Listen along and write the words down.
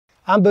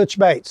I'm Butch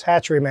Bates,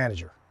 Hatchery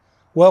Manager.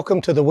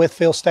 Welcome to the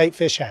Wytheville State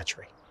Fish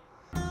Hatchery.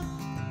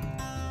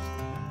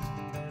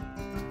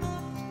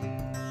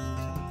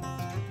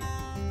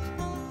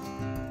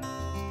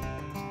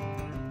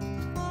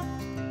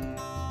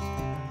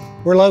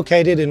 We're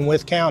located in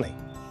Wythe County.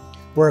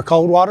 We're a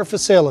cold water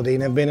facility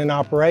and have been in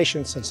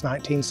operation since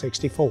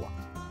 1964.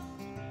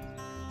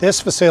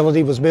 This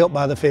facility was built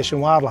by the Fish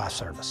and Wildlife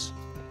Service.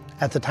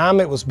 At the time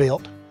it was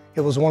built, it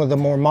was one of the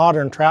more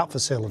modern trout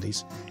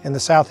facilities in the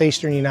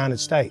southeastern United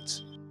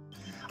States.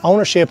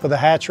 Ownership of the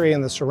hatchery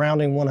and the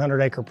surrounding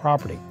 100-acre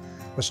property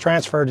was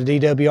transferred to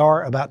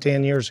DWR about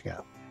 10 years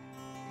ago.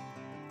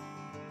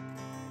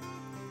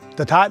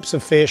 The types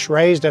of fish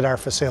raised at our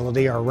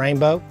facility are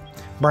rainbow,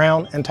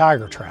 brown, and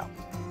tiger trout.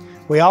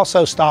 We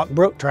also stock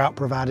brook trout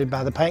provided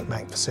by the Paint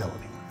Bank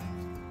facility.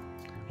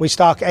 We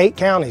stock 8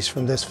 counties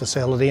from this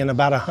facility in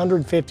about a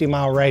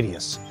 150-mile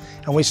radius,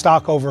 and we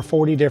stock over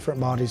 40 different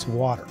bodies of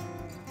water.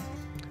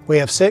 We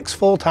have 6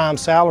 full-time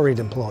salaried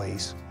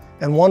employees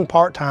and 1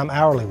 part-time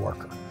hourly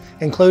worker,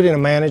 including a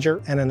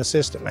manager and an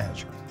assistant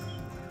manager.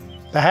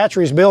 The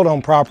hatchery is built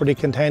on property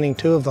containing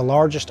 2 of the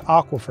largest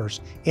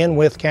aquifers in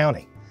Wythe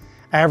County,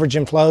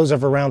 averaging flows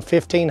of around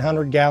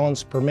 1,500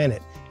 gallons per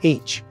minute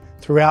each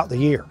throughout the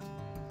year.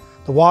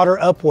 The water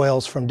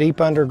upwells from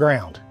deep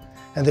underground,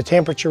 and the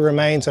temperature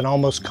remains an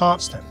almost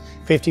constant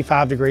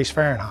 55 degrees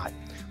Fahrenheit,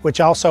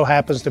 which also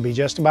happens to be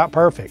just about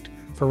perfect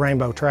for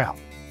rainbow trout.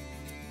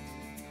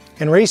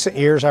 In recent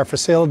years, our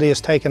facility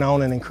has taken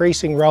on an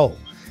increasing role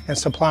in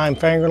supplying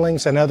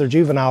fingerlings and other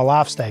juvenile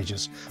life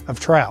stages of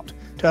trout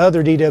to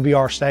other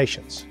DWR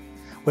stations.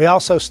 We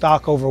also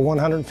stock over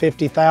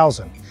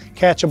 150,000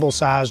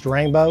 catchable-sized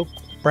rainbow,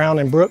 brown,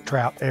 and brook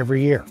trout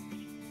every year.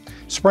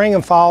 Spring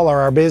and fall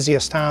are our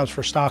busiest times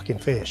for stocking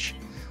fish,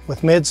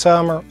 with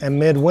midsummer and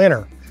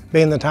midwinter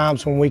being the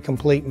times when we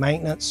complete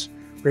maintenance,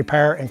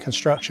 repair, and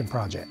construction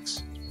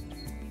projects.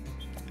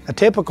 A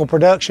typical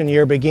production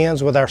year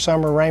begins with our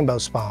summer rainbow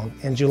spawn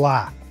in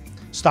July,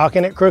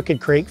 stocking at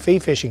Crooked Creek fee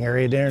fishing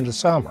area during the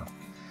summer,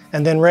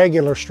 and then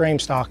regular stream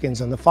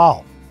stockings in the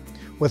fall,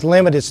 with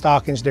limited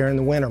stockings during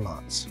the winter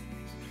months.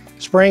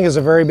 Spring is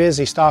a very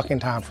busy stocking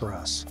time for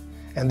us,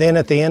 and then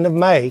at the end of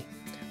May,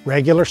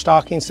 regular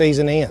stocking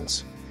season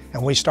ends,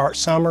 and we start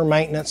summer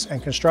maintenance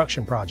and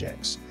construction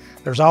projects.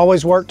 There's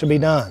always work to be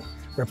done,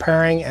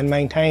 repairing and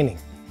maintaining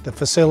the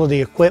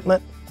facility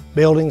equipment,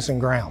 buildings, and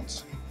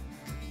grounds.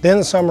 Then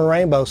the summer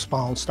rainbow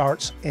spawn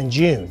starts in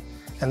June,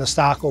 and the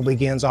cycle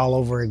begins all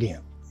over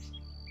again.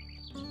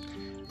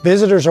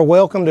 Visitors are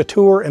welcome to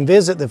tour and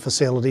visit the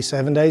facility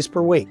 7 days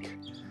per week,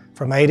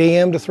 from 8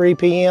 a.m. to 3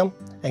 p.m.,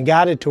 and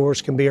guided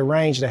tours can be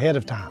arranged ahead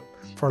of time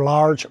for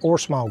large or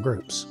small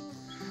groups.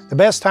 The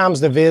best times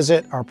to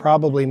visit are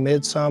probably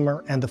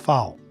midsummer and the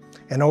fall,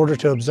 in order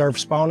to observe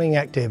spawning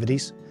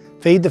activities,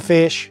 feed the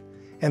fish,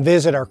 and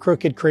visit our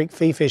Crooked Creek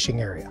fee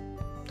fishing area,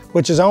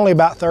 which is only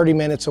about 30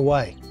 minutes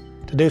away,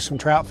 to do some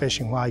trout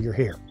fishing while you're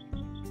here.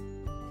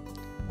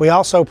 We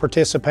also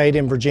participate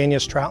in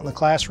Virginia's Trout in the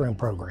Classroom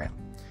program.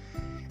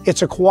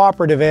 It's a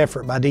cooperative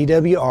effort by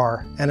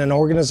DWR and an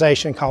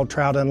organization called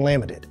Trout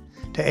Unlimited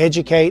to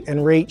educate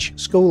and reach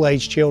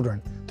school-age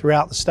children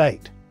throughout the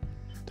state.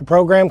 The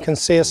program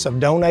consists of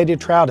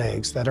donated trout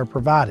eggs that are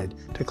provided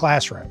to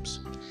classrooms.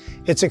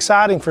 It's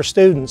exciting for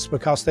students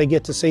because they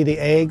get to see the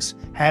eggs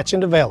hatch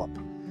and develop,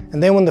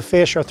 and then when the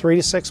fish are 3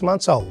 to 6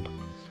 months old,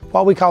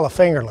 what we call a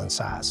fingerling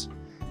size,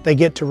 they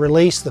get to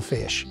release the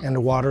fish into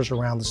waters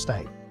around the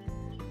state.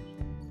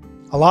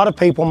 A lot of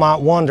people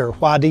might wonder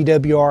why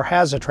DWR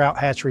has a trout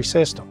hatchery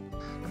system.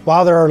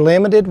 While there are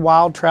limited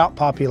wild trout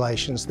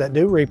populations that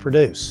do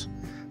reproduce,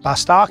 by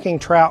stocking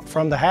trout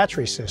from the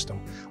hatchery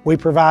system, we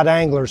provide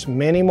anglers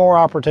many more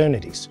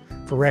opportunities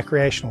for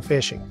recreational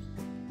fishing.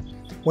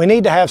 We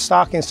need to have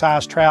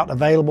stocking-sized trout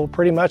available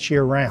pretty much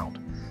year-round,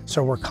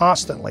 so we're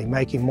constantly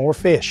making more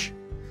fish,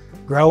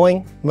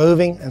 growing,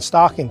 moving, and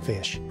stocking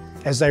fish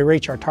as they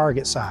reach our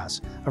target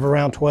size of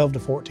around 12 to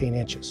 14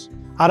 inches.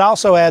 I'd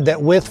also add that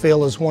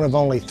Wytheville is one of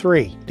only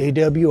 3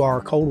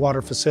 DWR cold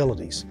water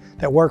facilities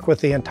that work with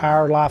the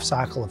entire life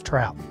cycle of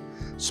trout,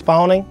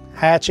 spawning,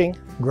 hatching,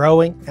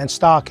 growing, and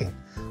stocking,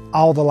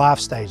 all the life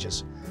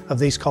stages of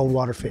these cold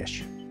water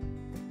fish.